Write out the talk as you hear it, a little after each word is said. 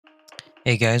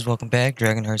Hey guys, welcome back.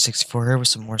 Dragonheart64 here with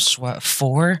some more SWAT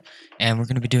 4, and we're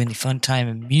going to be doing the FunTime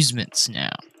Amusements now.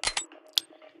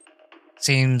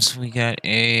 Seems we got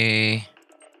to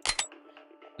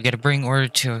bring order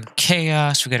to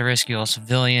chaos. We got to rescue all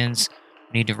civilians.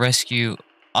 We need to rescue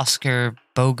Oscar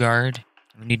Bogard.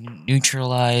 We need to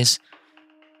neutralize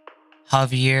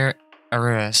Javier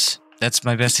Ares. That's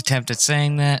my best attempt at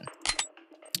saying that.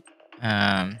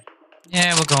 Yeah,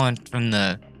 we're going from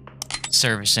the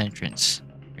service entrance.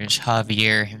 There's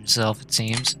Javier himself, it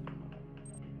seems.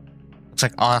 Looks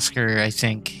like Oscar, I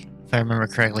think, if I remember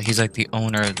correctly, he's like the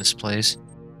owner of this place.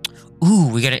 Ooh,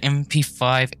 we got an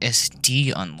MP5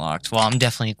 SD unlocked. Well, I'm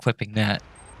definitely equipping that.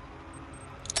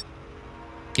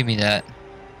 Give me that.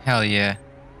 Hell yeah.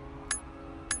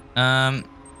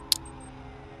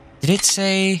 Did it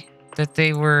say that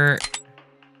they were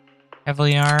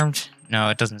heavily armed? No,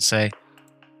 it doesn't say.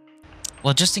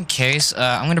 Well, just in case,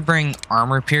 I'm gonna bring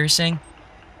armor piercing.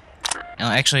 No,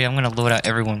 actually, I'm gonna load out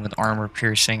everyone with armor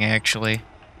piercing, actually.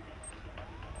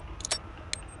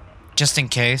 Just in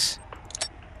case.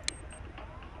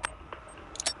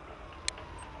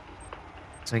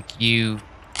 It's like you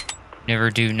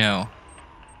never do know.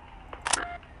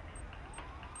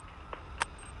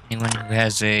 Anyone who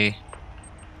has a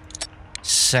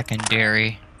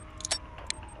secondary.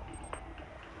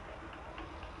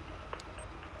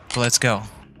 So let's go.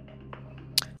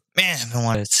 Man, I've been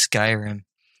wanting Skyrim.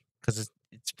 Because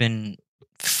it's been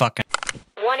fucking...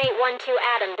 1812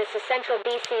 Adam, this is Central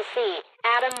BCC.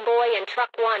 Adam, Boy, and Truck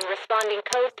 1 responding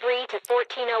code 3 to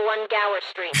 1401 Gower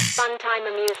Street. FunTime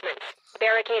Amusements.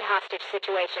 Barricade hostage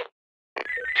situation.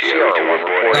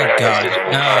 Oh god.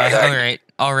 Alright.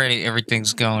 Already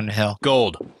everything's going to hell.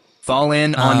 Gold. Fall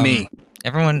in on me.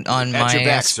 Everyone on my your back,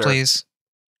 ass, sir. please.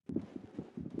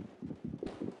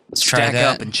 Let's try Stack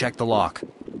that. up and check the lock.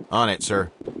 On it, sir.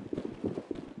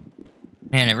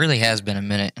 Man, it really has been a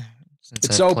minute since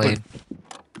It's I open. played.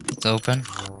 It's open.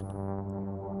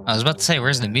 I was about to say,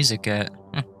 where's the music at?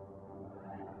 Okay,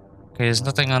 there's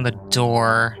nothing on the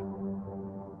door.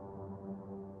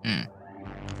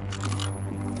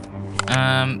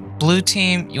 Blue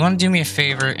team, you want to do me a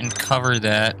favor and cover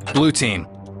that? Blue team,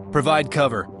 provide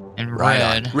cover. And Right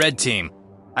red. on. Red team,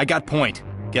 I got point.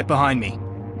 Get behind me.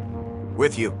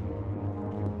 With you.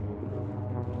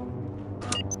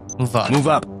 Move up. Move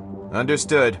up.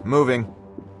 Understood. Moving.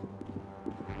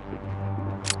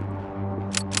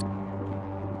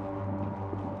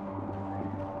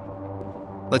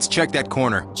 Let's check that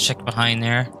corner. Check behind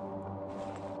there.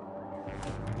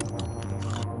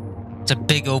 It's a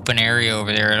big open area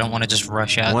over there. I don't want to just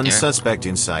rush out One there. suspect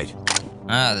in sight.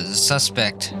 Ah, there's a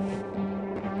suspect.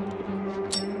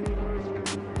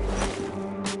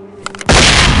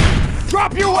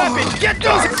 Drop your weapon! Get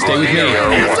those! Stay with me.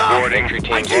 Hands up!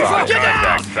 Get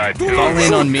down! Fall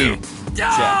in on me.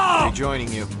 Check.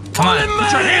 Rejoining you. Come on.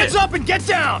 Put your hands up and get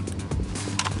down!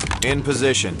 In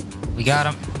position. We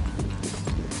got him.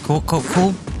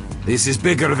 Cool. This is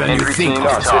bigger than you think.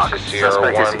 Suspect is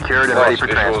secured and ready for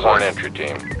transport. Entry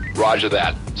team. Roger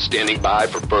that. Standing by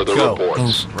for further Go.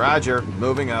 reports. Roger.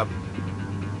 Moving up.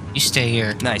 You stay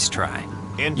here. Nice try.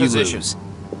 In You position. lose.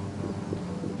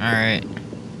 Alright.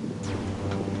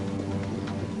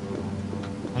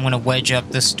 I'm gonna wedge up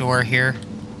this door here.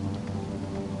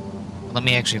 Let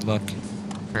me actually look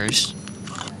first.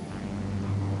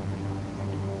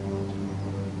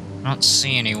 I don't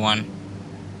see anyone.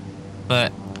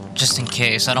 But just in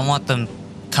case, I don't want them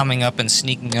coming up and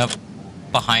sneaking up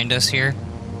behind us here.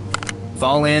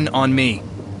 Fall in on me.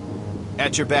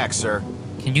 At your back, sir.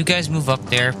 Can you guys move up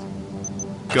there?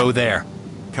 Go there.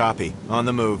 Copy. On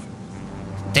the move.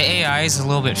 The AI is a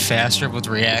little bit faster with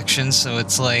reactions, so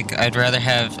it's like I'd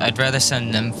rather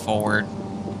send them forward.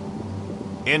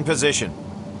 In position.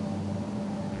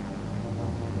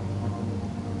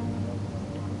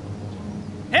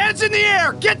 Hands in the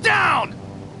air! Get down!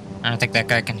 I don't think that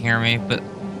guy can hear me, but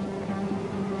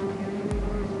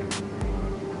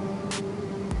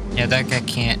yeah, that guy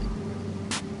can't.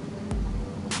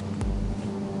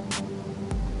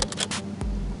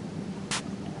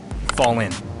 Fall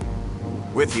in.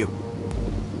 With you.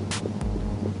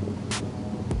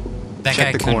 That Check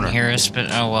guy the couldn't corner. hear us, but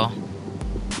oh well.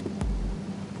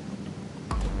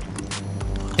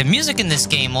 The music in this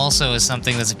game also is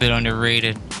something that's a bit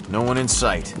underrated. No one in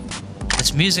sight.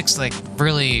 This music's like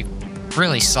really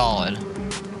solid. I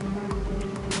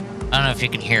don't know if you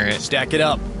can hear it. Stack it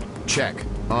up. Check.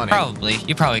 On it. Probably.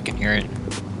 You probably can hear it.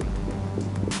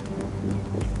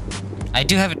 I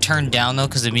do have it turned down though,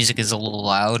 because the music is a little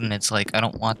loud, and it's like I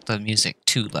don't want the music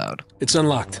too loud. It's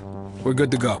unlocked. We're good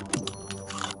to go.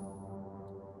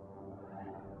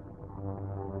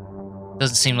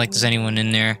 Doesn't seem like there's anyone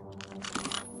in there.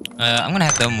 I'm gonna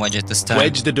have them wedge it this time.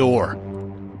 Wedge the door.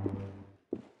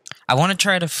 I want to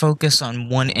try to focus on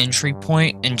one entry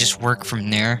point and just work from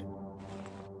there.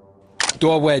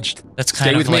 Door wedged. That's kind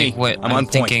Stay of with like me. what I'm I'm on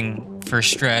point. thinking for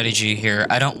strategy here.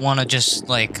 I don't want to just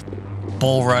like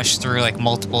bull rush through like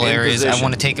multiple In areas. I position.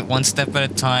 want to take it one step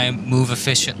at a time, move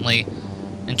efficiently,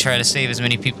 and try to save as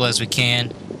many people as we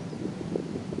can.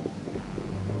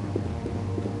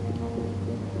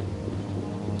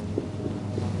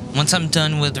 Once I'm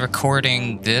done with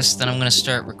recording this, then I'm going to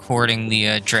start recording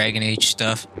the Dragon Age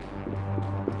stuff.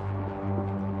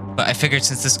 But I figured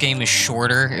since this game is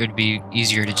shorter, it would be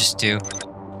easier to just do.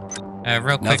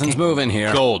 Real quick, Nothing's moving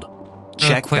here. Gold.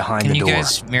 Check quick, behind can the door. you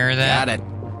guys mirror that? Got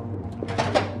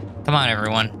it. Come on,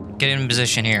 everyone. Get in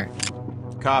position here.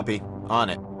 Copy. On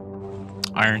it.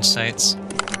 Iron sights.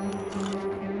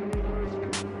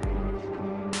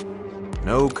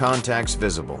 No contacts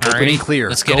visible. Opening Alrighty, clear.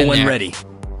 let's get Go in when there. ready.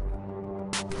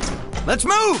 Let's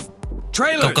move!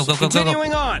 Trailers! Go, go, go, go, go.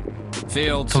 Continuing on!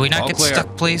 Fields, Can we not all get clear.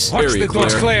 stuck, please? Watch the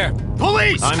door's clear.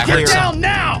 Police! I'm Get clear. down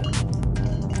now!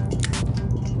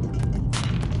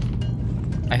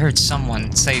 I heard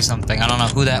someone say something. I don't know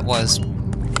who that was.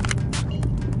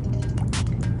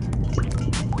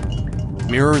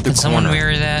 Mirror the Can someone corner.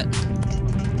 mirror that?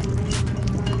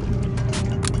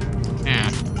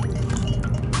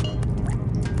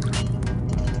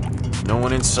 No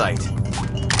one in sight.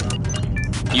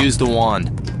 Use the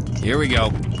wand. Here we go.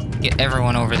 Get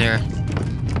everyone over there.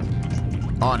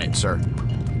 On it, sir.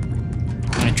 I'm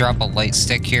gonna drop a light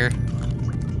stick here.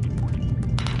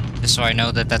 Just so I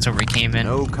know that that's where we came in.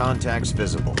 No contacts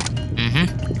visible.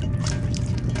 Mm-hmm.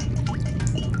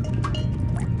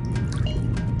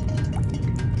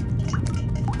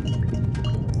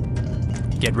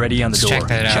 Get ready on the Let's door. check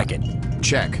that out. Check it.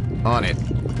 Check. On it.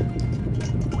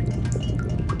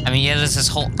 I mean, yeah, there's this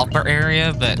whole upper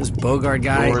area, but This Bogart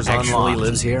guy Doors actually unlocked.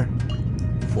 lives here?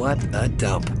 What a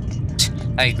dump.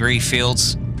 I agree,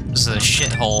 Fields. This is a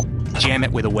shithole. Jam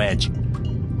it with a wedge.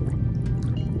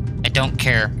 I don't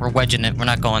care. We're wedging it. We're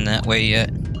not going that way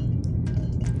yet.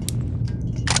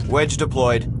 Wedge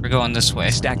deployed. We're going this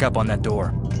way. Stack up on that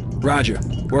door. Roger.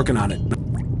 Working on it.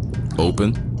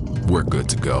 Open. We're good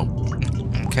to go.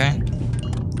 Okay.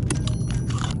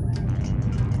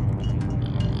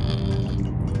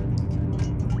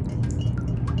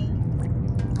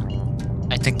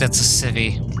 I think that's a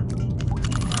civvy.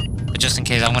 But just in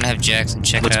case, I'm gonna have Jackson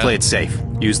check Let's it out. play it safe.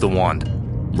 Use the wand.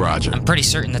 Roger. I'm pretty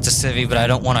certain that's a civvy, but I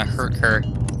don't want to hurt her.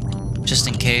 Just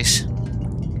in case.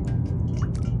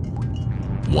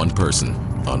 One person,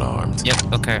 unarmed.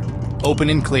 Yep, okay. Open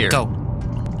and clear. Go.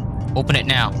 Open it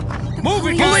now.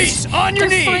 Moving police! On your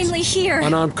They're knees! finally here.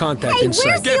 Unarmed contact Hey, inside.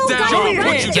 where's the old guy down. we Put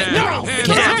heard? you down. Get down! Get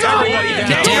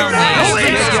down, Police!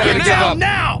 please. Get down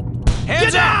now!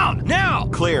 Hands down! Now!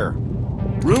 Clear.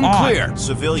 Room On. clear.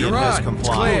 Civilian has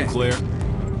complied. Clear.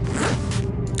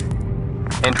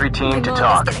 Entry team to My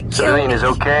talk. mom's gonna kill Civilian me. is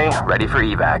okay. Ready for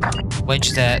evac.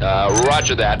 Wedge that.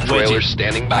 Roger that. Trailer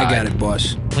standing by. I got it,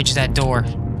 boss. Wedge that door.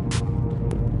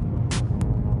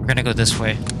 We're gonna go this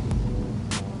way.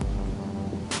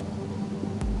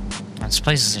 This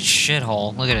place is a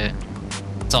shithole. Look at it.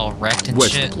 It's all wrecked and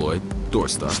Wedge shit. deployed. Door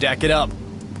stop. Stack it up.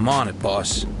 I'm on it,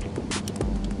 boss.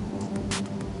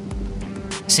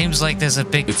 Seems like there's a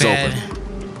big It's bad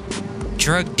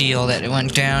drug deal that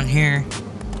went down here.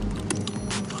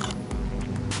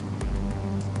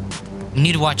 We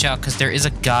need to watch out because there is a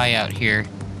guy out here.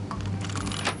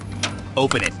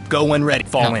 Open it. Go when ready.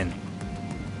 Fall No. in.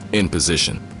 In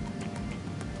position.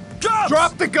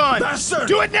 Drop the gun!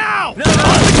 Do it now!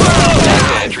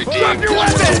 Entry team, this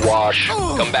one's a wash.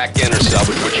 Come back in or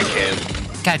salvage what you can.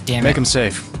 God damn Make it. him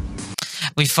safe.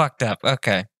 We fucked up.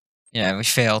 Okay. Yeah, we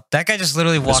failed. That guy just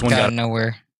literally walked one out got- of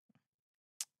nowhere.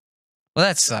 Well,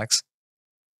 that sucks.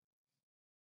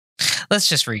 Let's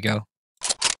just re-go.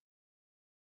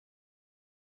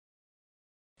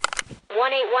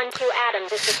 1812 Adam,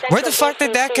 this is Where the Central fuck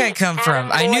did that guy BCC. come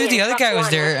from? Adam I knew Boy the and other Truck guy was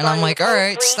One there, and I'm like, responding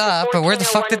alright, code 3 stop, to but where the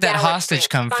fuck did that 1401 hostage Gallup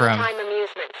come Street. from? FunTime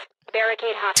Amusements.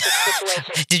 Barricade hostage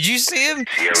situation. Did you see him?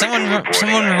 Someone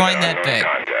rewind that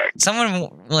back.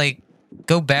 Someone, like,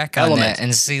 go back on Element. that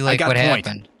and see, I like, got what point.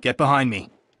 happened. Get behind me.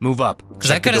 Move up.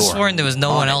 Because I Check the could have door. sworn there was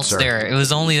no On one it, else sir. there. It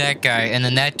was only that guy, and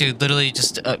then that dude literally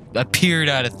just appeared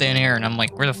out of thin air, and I'm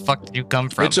like, where the fuck did you come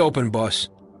from? It's open, boss.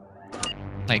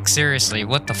 Like, seriously,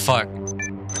 what the fuck?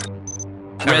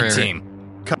 Red Alright. team.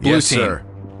 Blue Yes, team. sir.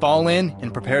 Fall in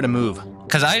and prepare to move.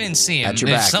 Because I didn't see him. At your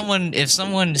If back.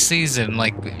 someone sees him,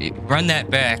 like, run that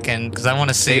back, and because I want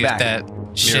to see Stay if back. that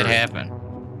shit Mirror. happened.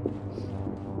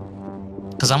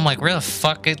 Because I'm like, where the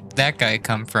fuck did that guy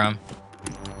come from?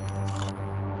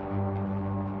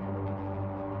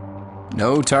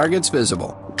 No targets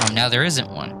visible. Oh, now there isn't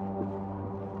one.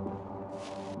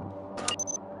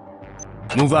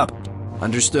 Move up.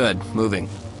 Understood. Moving.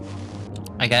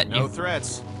 I got No you.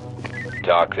 threats.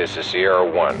 Doc, this is Sierra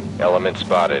 1. Element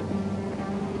spotted.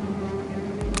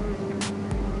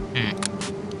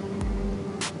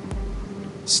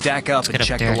 Stack up get and up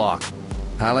check there. the lock.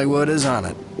 Hollywood is on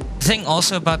it. The thing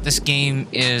also about this game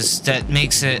is that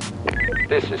makes it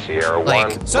This is Sierra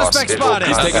Like, 1. suspect Lost visual spotted.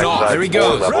 He's contact taking off. site There he 4,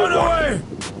 goes. level Run 1. away!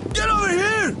 Get over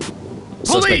here!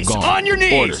 Suspect Police, gone. on your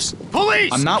knees! Orders.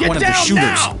 Police, I'm not get one of the down shooters.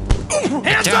 now!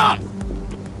 Hands down. up!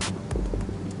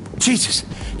 Jesus,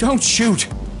 don't shoot.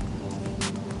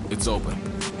 It's open.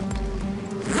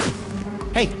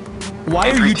 Hey, why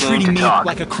are you treating me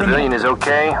like a criminal? Civilian is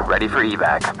okay. Ready for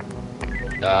evac.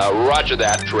 Roger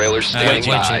that. Trailer standing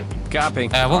by. Copy.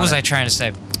 what was I trying to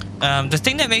say? The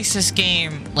thing that makes this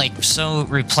game like so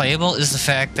replayable is the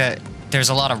fact that there's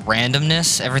a lot of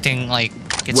randomness. Everything like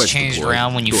gets West changed deployed.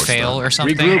 around when you Door fail stop. or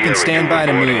something. Regroup and stand by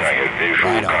to move.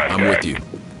 Right on. I'm with you.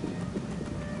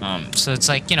 So it's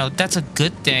like, you know, that's a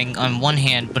good thing on one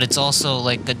hand, but it's also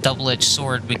like a double-edged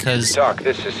sword because Doc,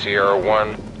 this is Sierra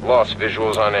 1. Lost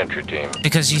visuals on entry team.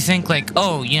 you think like,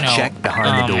 oh, you know, Check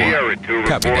behind the door. Sierra 2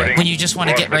 Copy that. reporting. when you just want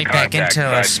to Lost get the right back contact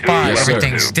into a site 2, spot, Yes, sir.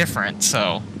 everything's different.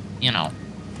 So, you know,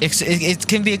 it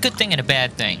can be a good thing and a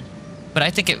bad thing, but I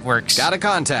think it works. Got a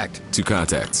contact. 2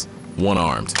 contacts. 1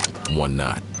 armed, 1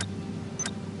 not.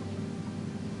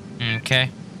 Okay,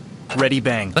 Ready,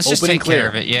 bang. let's just Open and take care clear.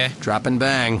 of it. Yeah. Drop and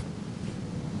bang.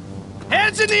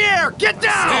 Hands in the air! Get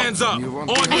down! Hands up! On your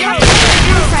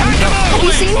Have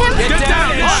you seen him? Get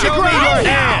down and show me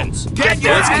your hands! Get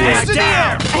your hands in the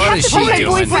air! What is to she call my doing?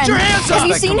 boyfriend. Put your hands Have up!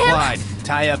 you seen him? Complied.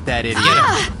 Tie up that idiot.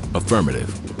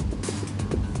 Affirmative.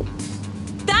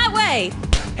 That way.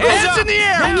 Hands in the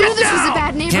air! I knew Get this was a down!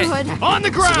 bad neighborhood. On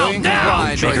the ground! Now!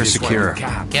 Complied. Make her secure.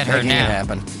 Get her Making it now.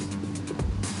 happen.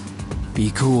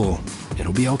 Be cool.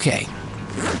 It'll be okay.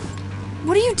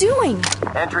 What are you doing?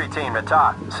 Entry team to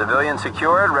talk. Civilian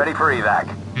secured. Ready for evac.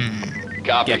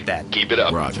 Copy. Get that. Keep it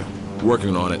up. Roger.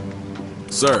 Working on it.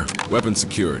 Sir, weapon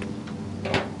secured.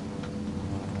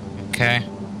 Okay.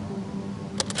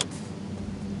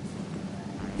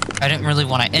 I didn't really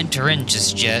want to enter in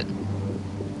just yet.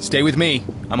 Stay with me.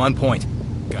 I'm on point.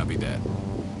 Copy that.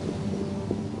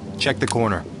 Check the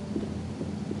corner.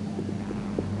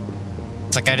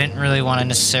 It's like I didn't really want to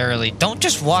necessarily... Don't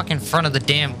just walk in front of the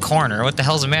damn corner. What the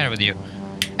hell's the matter with you?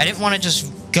 I didn't want to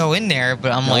just go in there,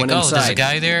 but I'm No like, one oh, there's a inside.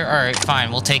 guy there? Alright, fine,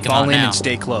 we'll take him Fall out in now. and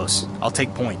stay close. I'll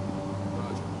take point.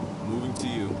 Moving to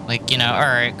you. Like, you know,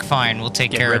 alright, fine, we'll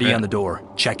take Get care of ready it. on the door.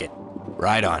 Check it.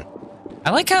 Right on. I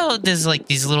like how there's like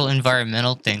these little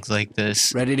environmental things like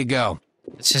this. Ready to go.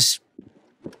 It's just...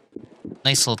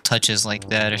 Nice little touches like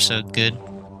that are so good.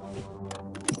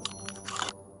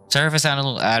 Sorry if I sound a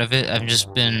little out of it. I've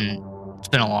just been... It's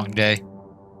been a long day.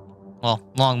 Well,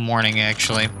 long morning,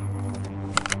 actually.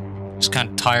 Just kind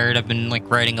of tired. I've been, like,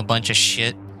 writing a bunch of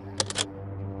shit.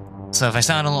 So if I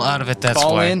sound a little out of it, that's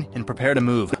Fall why. in and prepare to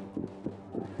move.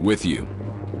 With you.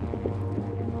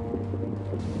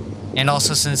 And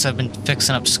also, since I've been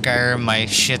fixing up Skyrim, my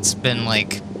shit's been,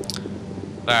 like...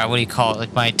 what do you call it?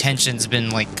 Like, my attention's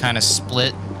been, like, kind of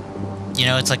split. You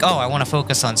know, it's like, oh, I want to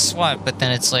focus on SWAT, but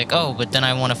then it's like, oh, but then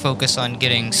I want to focus on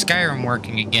getting Skyrim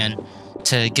working again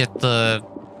to get the,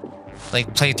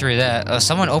 like, play through that. Oh,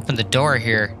 someone opened the door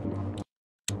here.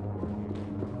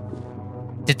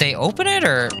 Did they open it,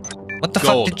 or what the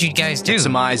Gold. fuck did you guys do? Get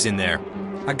some eyes in there.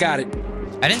 I got it.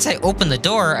 I didn't say open the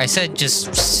door, I said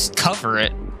just cover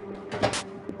it. I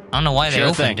don't know why they Sure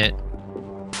opened thing. it.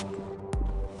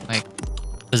 Like,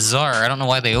 bizarre. I don't know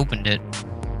why they opened it.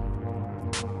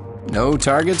 No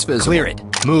targets visible. Clear it.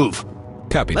 Move.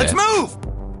 Copy Let's that.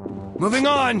 move! Moving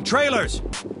on, trailers!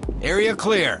 Area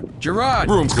clear. Gerard.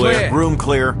 Room clear. Room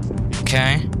clear.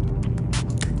 Okay.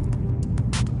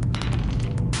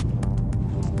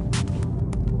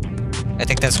 I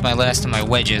think that's my last of my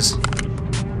wedges.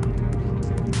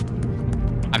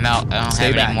 I'm out. I don't Stay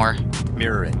have back. any more.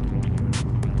 Mirror it.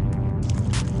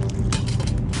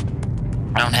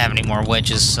 I don't have any more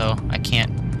wedges, so I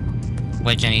can't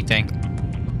wedge anything.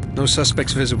 No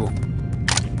suspects visible.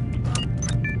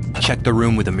 Check the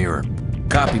room with a mirror.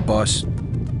 Copy, boss.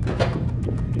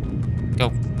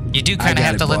 Go. You do kind of got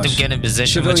have it, to let them boss. get in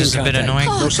position, which is a bit contact.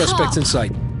 annoying. No suspects in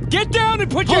sight. Get down and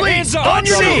put your hands up! On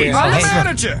your Trouble knees! here. I'm the Hey.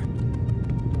 manager!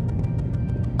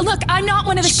 Look, I'm not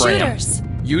one of the Spray 'em. shooters.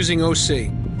 Using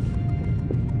OC.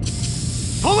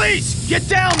 Police! Get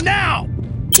down now!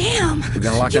 Damn. We're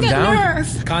gonna lock You them got down?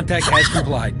 nerve. Contact has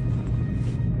complied.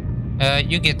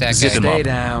 You get that Zip guy. him up. Stay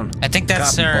down. I think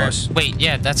that's Copy, our... boss. Wait,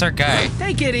 yeah, that's our guy.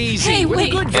 Take it easy. Hey, We're the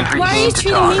wait. good guys. Why are you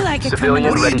treating me like a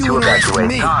Civilian criminal? ready to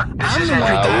evacuate. I'm the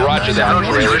white guy. Roger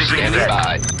that. Trailer standing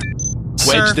by.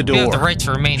 Sir, the you have door. the right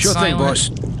to remain Sure thing, silent. boss.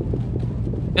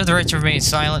 You have the right to remain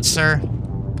silent, sir.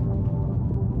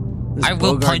 This I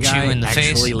will Bogart punch you guy in the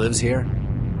face. actually lives here?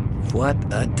 What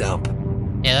a dump.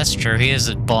 Yeah, that's true. He is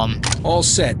a bum. All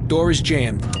set. Door is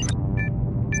jammed.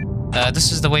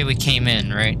 This is the way we came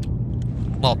in, right?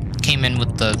 Well, came in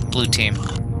with the blue team.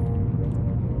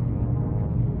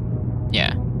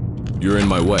 Yeah. You're in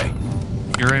my way.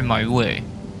 You're in my way.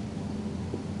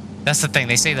 That's the thing.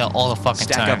 They say that all the fucking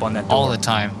Stack time. up on that all door. the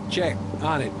time. Check.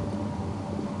 On it.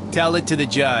 Tell it to the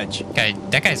judge.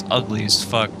 That guy's ugly as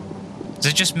fuck. Is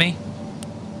it just me?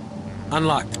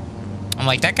 Unlocked. I'm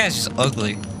like, that guy's just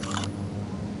ugly.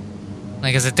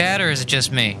 Like, is it that or is it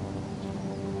just me?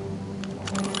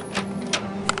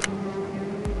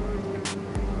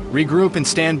 Regroup and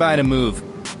stand by to move.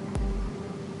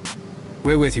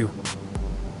 We're with you.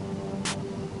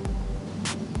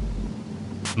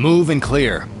 Move and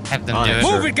clear. Have them On do it, it.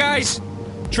 sir. Move it, guys.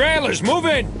 Trailers, move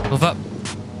in. Move up.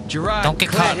 Gerard, Don't get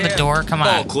caught in the door. Come All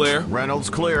on. clear. Reynolds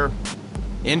clear.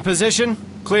 In position.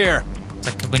 Clear. It's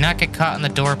like, could we not get caught in the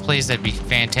door, please? That'd be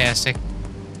fantastic.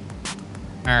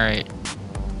 Alright.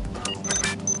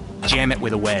 Jam it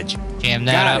with a wedge. Jam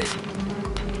that Got up.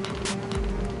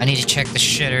 I need to check the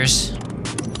shitters.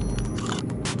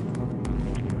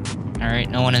 Alright,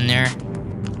 no one in there.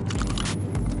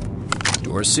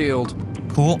 Door sealed.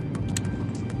 Cool.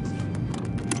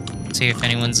 See if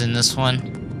anyone's in this one.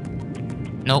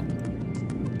 Nope.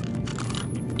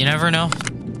 You never know.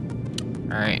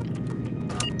 Alright.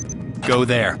 Go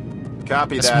there.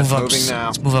 Copy Let's that. move up. Moving now.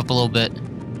 Let's move up a little bit.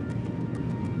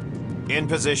 In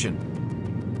position.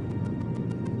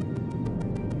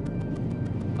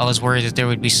 I was worried that there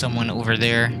would be someone over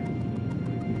there.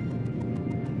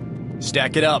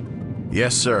 Stack it up.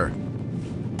 Yes, sir.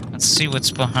 Let's see what's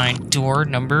behind door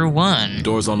number 1.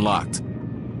 Door's unlocked.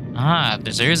 Ah,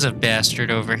 there's a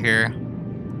bastard over here.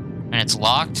 And it's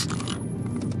locked?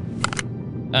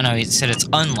 Oh no, he said it's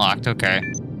unlocked, okay.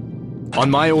 On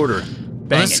my order.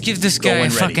 Bang Let's it. give this Go guy a when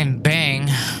ready. fucking bang.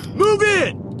 Move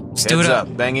in. Let's do it Heads up.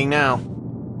 up. Banging now.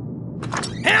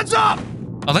 Hands up.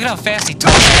 Oh, look at how fast he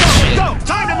talks that shit. Go.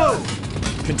 Time to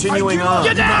move. Continuing on.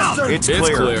 Get down. It's It's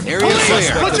clear. clear. Area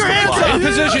clear. Put your hands up. In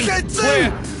position.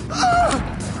 Clear.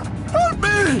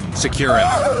 Secure him.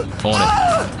 On it.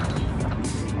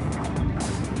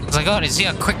 I was like, oh, did you see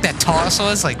how quick that toss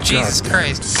was? Like, Jesus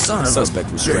Christ. Son of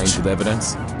Suspect restrained with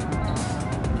evidence.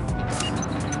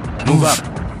 Move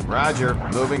up. Roger.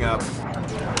 Moving up.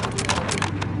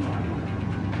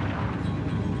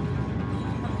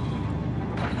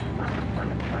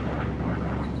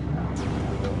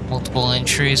 Multiple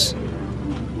entries.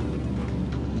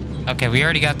 Okay, we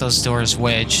already got those doors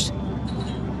wedged.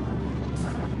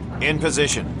 In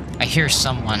position. I hear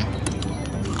someone.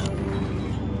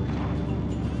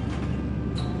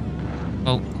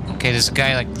 Oh, okay, there's a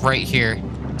guy, like, right here.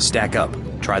 Stack up.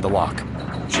 Try the lock.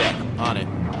 Check. On it.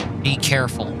 Be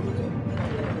careful.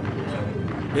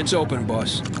 It's open,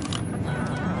 boss.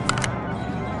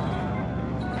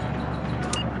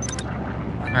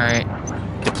 Alright,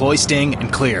 Deploy sting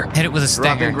and clear. hit it with a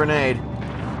Dropping stinger. grenade.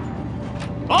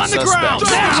 On the ground.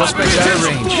 Suspect's out of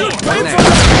range. Right now.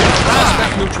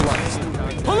 Suspect neutralized.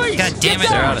 God damn it.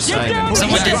 They're out of sight.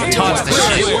 Someone didn't toss the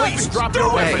shit. Drop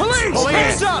your weapon. Police. Hold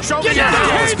Hands hands. up. Show Get me your down.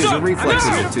 hands. Hands Because your up. reflexes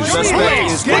are too Police.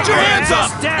 suspect is Get your hands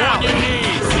up. Down.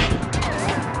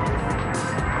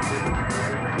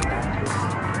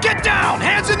 Get down.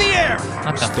 Hands in the air.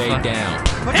 What the Stay fuck? down.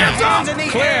 Hands up.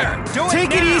 Clear.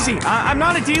 Take it easy. I'm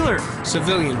not a dealer.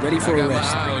 Civilian ready for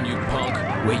arrest. Eye on you, punk.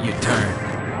 Wait your turn.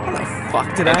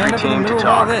 Fuck did I end Entry up in the team to middle of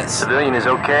all talk. this? Civilian is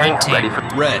okay. Red team. Ready for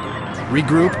Red.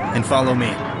 Regroup and follow me.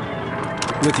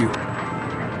 With you.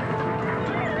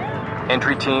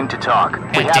 entry team to talk.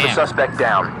 We have damn. a suspect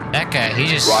down. That guy, he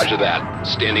just... Roger that.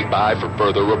 Standing by for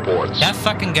further reports. That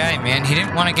fucking guy, man, he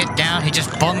didn't want to get down. He just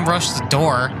bum rushed the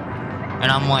door.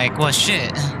 And I'm like, well,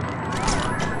 shit.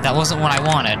 That wasn't what I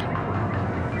wanted.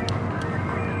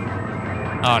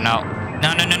 Oh, no.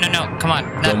 No, no, no, no, no. Come on.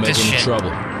 Not Don't make this any shit.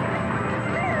 trouble.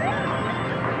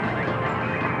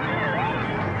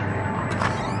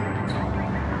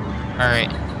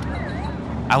 Alright.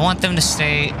 I want them to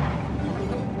stay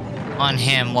on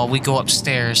him while we go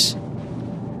upstairs.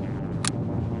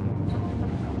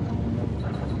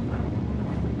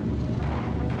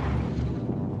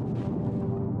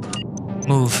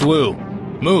 Move. Blue.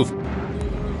 Move.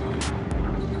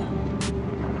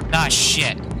 Ah,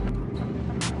 shit.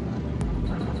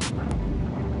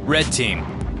 Red team.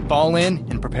 Fall in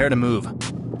and prepare to move.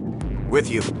 With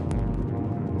you.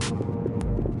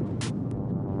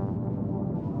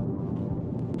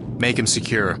 Make him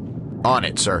secure. On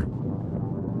it, sir.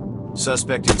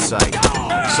 Suspect in sight.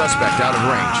 Suspect out of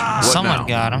range. What Someone now?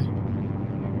 got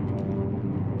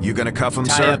him. You gonna cuff him,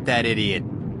 Tie sir? up that idiot.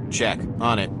 Check.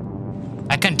 On it.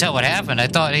 I couldn't tell what happened. I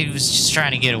thought he was just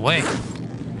trying to get away.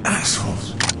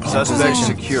 Assholes. Suspect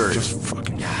secured. Just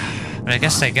fucking. But I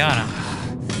guess they got him.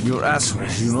 You're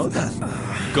assholes. You know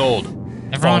that? Gold.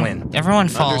 Everyone, Fall in. everyone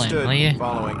fall Understood. in, will you?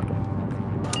 Following.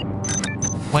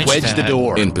 Wedge the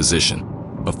door. In position.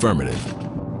 Affirmative.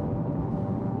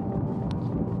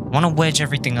 Want to wedge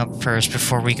everything up first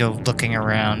before we go looking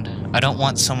around. I don't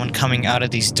want someone coming out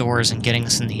of these doors and getting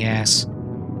us in the ass.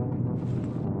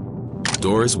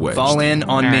 Door is wedged. Fall in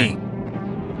on me.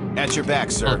 At your back,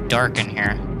 It's a sir. little dark in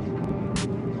here.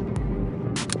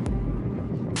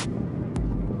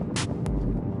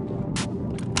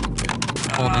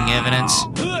 Holding evidence.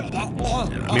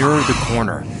 Mirror the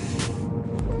corner.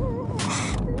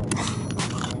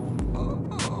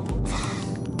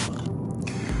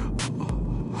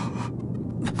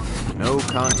 No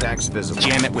contacts visible.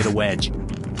 Jam it with a wedge.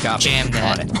 Copy. Jam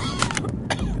that. On it.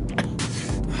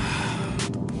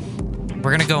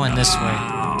 We're gonna go in this way.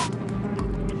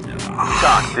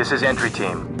 TOC, this is entry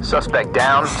team. Suspect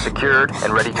down, secured,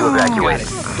 and ready to evacuate.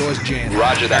 Doors jammed.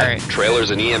 Roger that. Alright.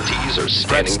 Trailers and EMTs are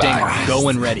Prep standing stinger. by. Go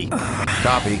and ready.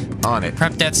 Copy. On it.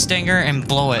 Prep that stinger and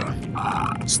blow it.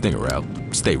 Stinger out.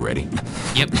 Stay ready.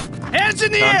 Yep. Hands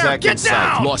in the air! Get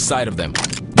down! Lost sight of them.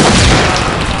 Police!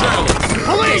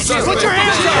 Put your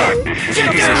hands up!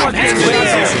 Get down! Hands in the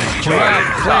air!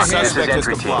 TOC, this is Suspect is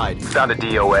entry complied. team. Found a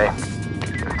DOA.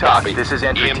 TOC, this is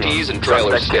entry team. EMTs and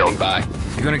trailers Suspect standing by.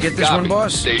 You gonna get this Copy. one,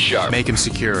 boss? Stay sharp. Make him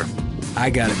secure. I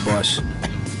got it, boss.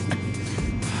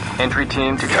 Entry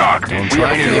team to TOC. We have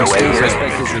Try a to DOA here.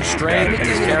 suspect is restrained and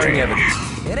is carrying evidence.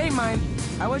 It ain't mine.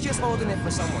 I was just holding it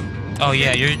for someone. Oh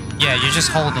yeah, you're just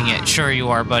holding it. Sure you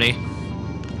are, buddy.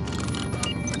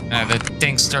 The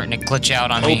thing's starting to glitch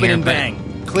out on me Open here, and but bang.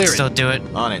 Clear still it. do it.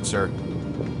 On it, sir.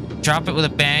 Drop it with a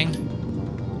bang.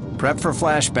 Prep for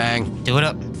flashbang. Do it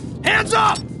up. Hands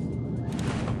up!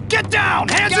 Get down!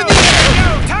 Hands in the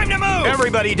air! Time to move!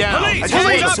 Everybody down! Police!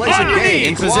 Hands Hands up! up! On your knees!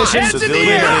 In position. Hands in the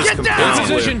air! Get down!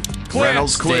 Position.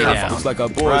 Reynolds clear. Stay down. Looks like our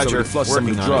boys Roger. already flushed some of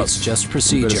Working the on drugs. it. Just We better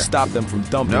procedure. stop them from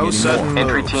dumping No anymore. sudden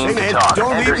Entry moves. team to Hey, TOC.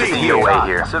 don't leave There's a me DOA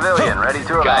here. here. Civilian ready to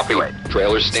Copy. evacuate.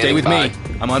 Trailers Stay standing with by. me.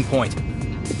 I'm on point.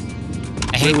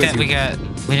 I hate with that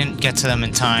we didn't get to them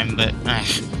in time, but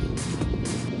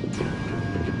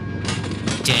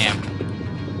damn.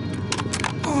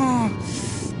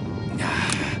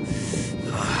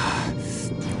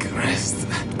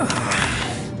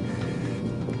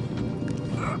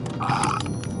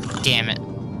 Damn it.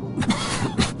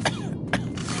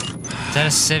 Is that a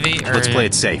civvy or Let's play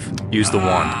it safe. Use the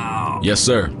wand. Yes,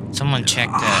 sir. someone check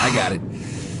that? I got it.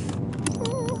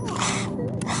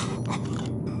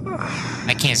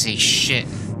 I can't see shit.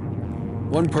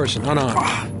 One person,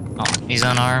 unarmed. Oh, he's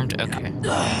unarmed? Okay.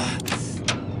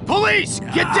 Police!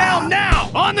 Get down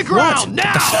now! On the ground!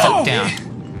 Get the Now! fuck down.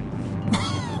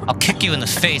 I'll kick you in the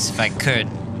face if I could.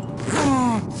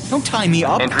 Don't tie me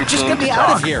up. Entry Just team get me to out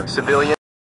TOC. of here. Civilian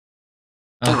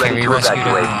Okay, ready we to rescued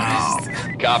evacuate.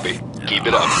 everyone. Copy. Keep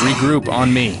it up. Regroup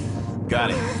on me.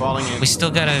 Got it. Falling in. We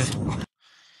still gotta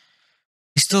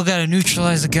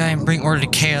neutralize the guy and bring order to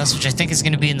chaos, which I think is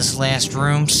gonna be in this last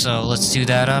room, so let's do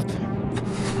that up.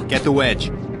 Get the wedge.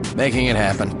 Making it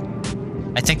happen.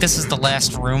 I think this is the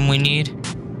last room we need.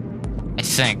 I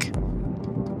think.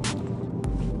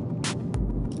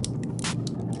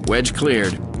 Wedge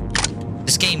cleared.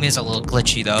 This game is a little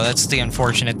glitchy though, that's the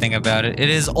unfortunate thing about it. It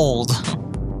is old.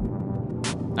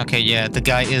 Okay, yeah, the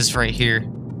guy is right here.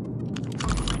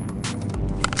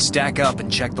 Stack up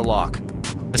and check the lock.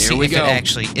 Let's Here see we if go. it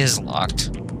actually is locked.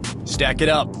 Stack it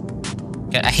up.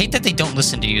 Yeah, I hate that they don't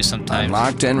listen to you sometimes.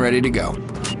 Unlocked and ready to go.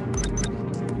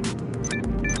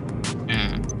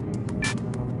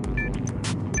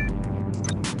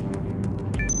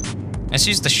 Let's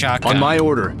use the shotgun. On my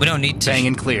order. We don't need to. Bang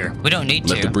and clear. We don't need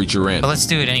Let to. the breacher in. But let's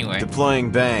do it anyway.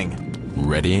 Deploying bang.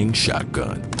 Readying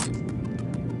shotgun.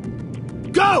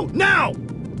 Go! Now!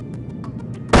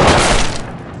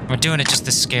 We're doing it just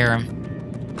to scare him.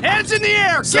 Hands in the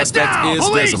air! Get Suspect down! is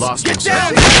Police! visible. Get Lost him,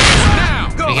 down!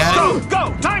 Go! We got Go! it?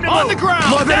 Go! Time to on the ground!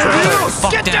 Get the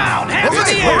fuck Get down. down! Hands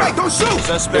in the air! Don't shoot!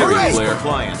 Suspect Hooray. is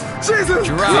compliant. All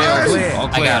clear. All I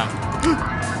clear. got him.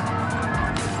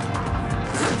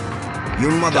 You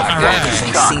motherfuckers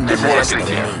ain't seen the worst of me.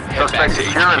 Suspect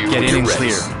secure and Get in and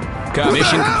clear. Copy.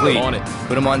 Mission complete. On it.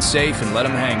 Put him on safe and let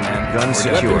him hang, man. Gun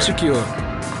Weapon secure.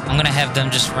 I'm gonna have them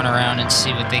just run around and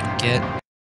see what they can get.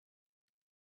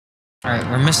 Alright,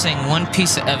 we're missing one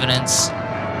piece of evidence.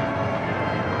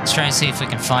 Let's try and see if we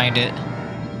can find it.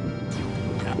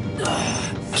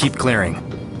 Keep clearing.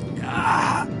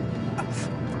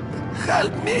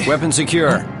 Help me. Weapon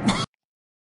secure.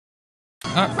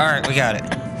 Oh, alright, we got it.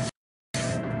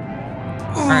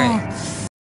 Alright.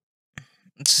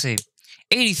 Let's see.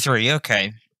 83,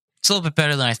 okay. It's a little bit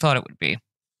better than I thought it would be.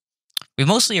 We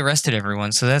mostly arrested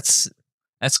everyone, so that's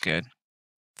good.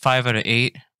 5 out of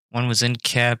 8. 1 was in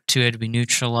cap, 2 had to be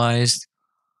neutralized.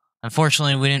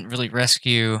 Unfortunately, we didn't really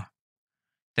rescue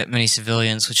that many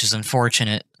civilians, which is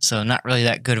unfortunate, so not really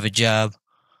that good of a job.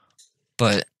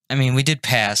 But, I mean, we did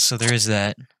pass, so there is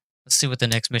that. Let's see what the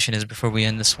next mission is before we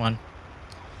end this one.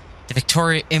 The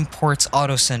Victoria Imports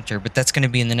Auto Center, but that's going to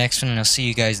be in the next one, and I'll see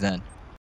you guys then.